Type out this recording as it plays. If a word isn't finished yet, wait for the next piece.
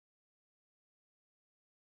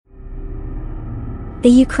The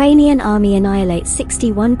Ukrainian Army annihilates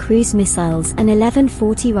 61 cruise missiles and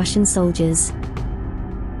 1140 Russian soldiers.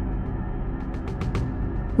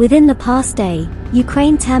 Within the past day,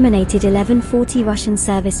 Ukraine terminated 1140 Russian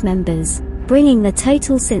service members, bringing the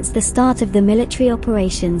total since the start of the military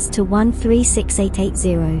operations to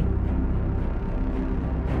 136880.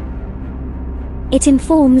 It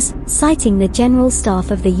informs, citing the General Staff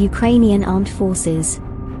of the Ukrainian Armed Forces.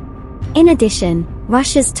 In addition,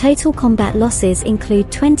 Russia's total combat losses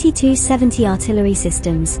include 2270 artillery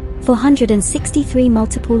systems, 463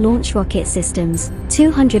 multiple launch rocket systems,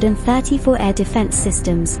 234 air defense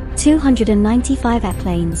systems, 295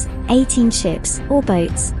 airplanes, 18 ships or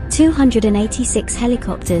boats, 286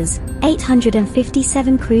 helicopters,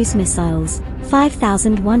 857 cruise missiles,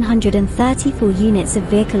 5,134 units of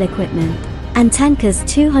vehicle equipment, and tankers,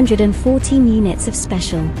 214 units of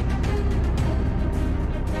special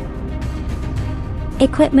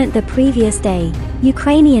equipment. The previous day,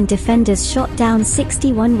 Ukrainian defenders shot down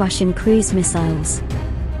 61 Russian cruise missiles.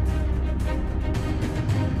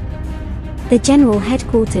 The General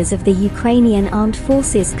Headquarters of the Ukrainian Armed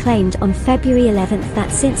Forces claimed on February 11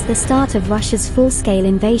 that since the start of Russia's full-scale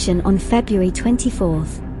invasion on February 24,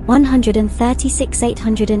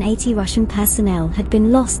 136,880 Russian personnel had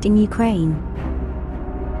been lost in Ukraine.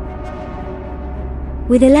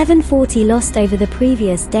 With 1140 lost over the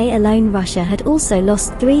previous day alone, Russia had also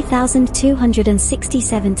lost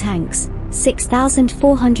 3,267 tanks,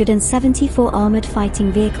 6,474 armored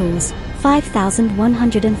fighting vehicles,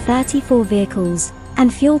 5,134 vehicles,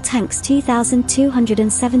 and fuel tanks,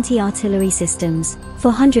 2,270 artillery systems,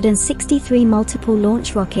 463 multiple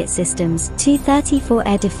launch rocket systems, 234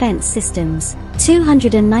 air defense systems,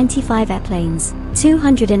 295 airplanes,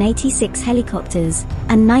 286 helicopters,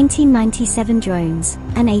 and 1997 drones,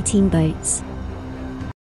 and 18 boats.